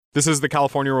This is the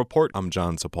California Report. I'm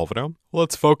John Sepulveda.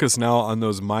 Let's focus now on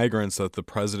those migrants that the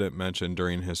president mentioned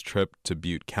during his trip to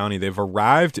Butte County. They've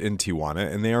arrived in Tijuana,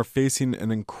 and they are facing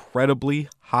an incredibly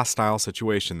hostile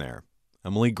situation there.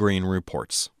 Emily Green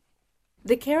reports.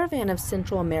 The caravan of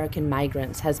Central American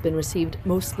migrants has been received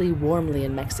mostly warmly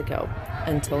in Mexico,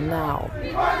 until now.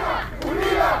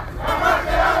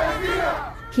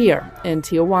 Here in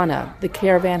Tijuana, the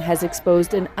caravan has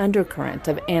exposed an undercurrent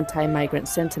of anti-migrant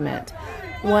sentiment,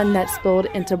 one that spilled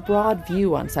into broad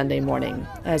view on Sunday morning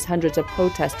as hundreds of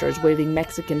protesters waving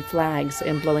Mexican flags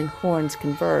and blowing horns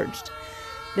converged.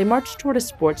 They marched toward a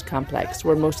sports complex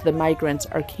where most of the migrants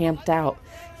are camped out,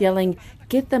 yelling,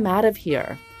 "Get them out of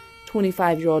here."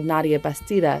 25-year-old Nadia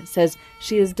Bastida says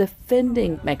she is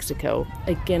defending Mexico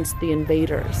against the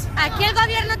invaders. Aquí el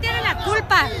gobierno tiene la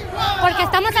culpa, porque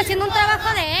estamos haciendo un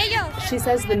trabajo de ellos. She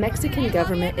says the Mexican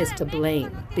government is to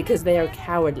blame because they are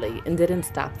cowardly and didn't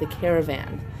stop the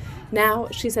caravan. Now,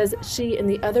 she says she and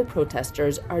the other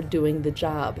protesters are doing the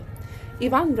job.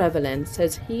 Ivan Revelin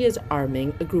says he is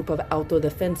arming a group of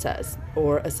autodefensas,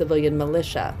 or a civilian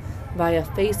militia, via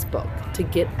Facebook to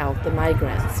get out the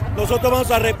migrants. Nosotros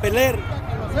vamos a repeler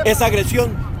esa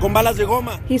agresión con balas de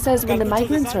goma. He says when the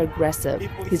migrants are aggressive,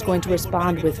 he's going to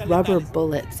respond with rubber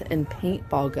bullets and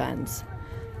paintball guns.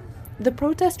 The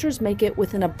protesters make it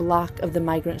within a block of the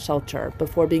migrant shelter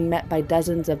before being met by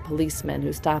dozens of policemen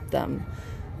who stop them.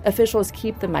 Officials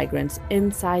keep the migrants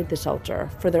inside the shelter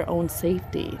for their own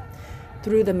safety.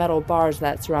 Through the metal bars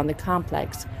that surround the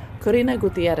complex, Corina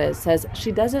Gutierrez says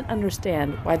she doesn't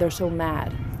understand why they're so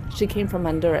mad. She came from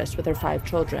Honduras with her 5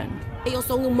 children. She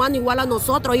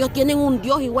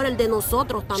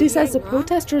says the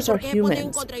protesters are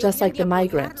humans, just like the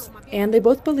migrants, and they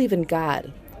both believe in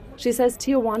God. She says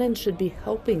Tijuanans should be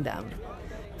helping them.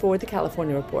 For the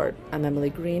California Report, I'm Emily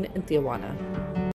Green in Tijuana.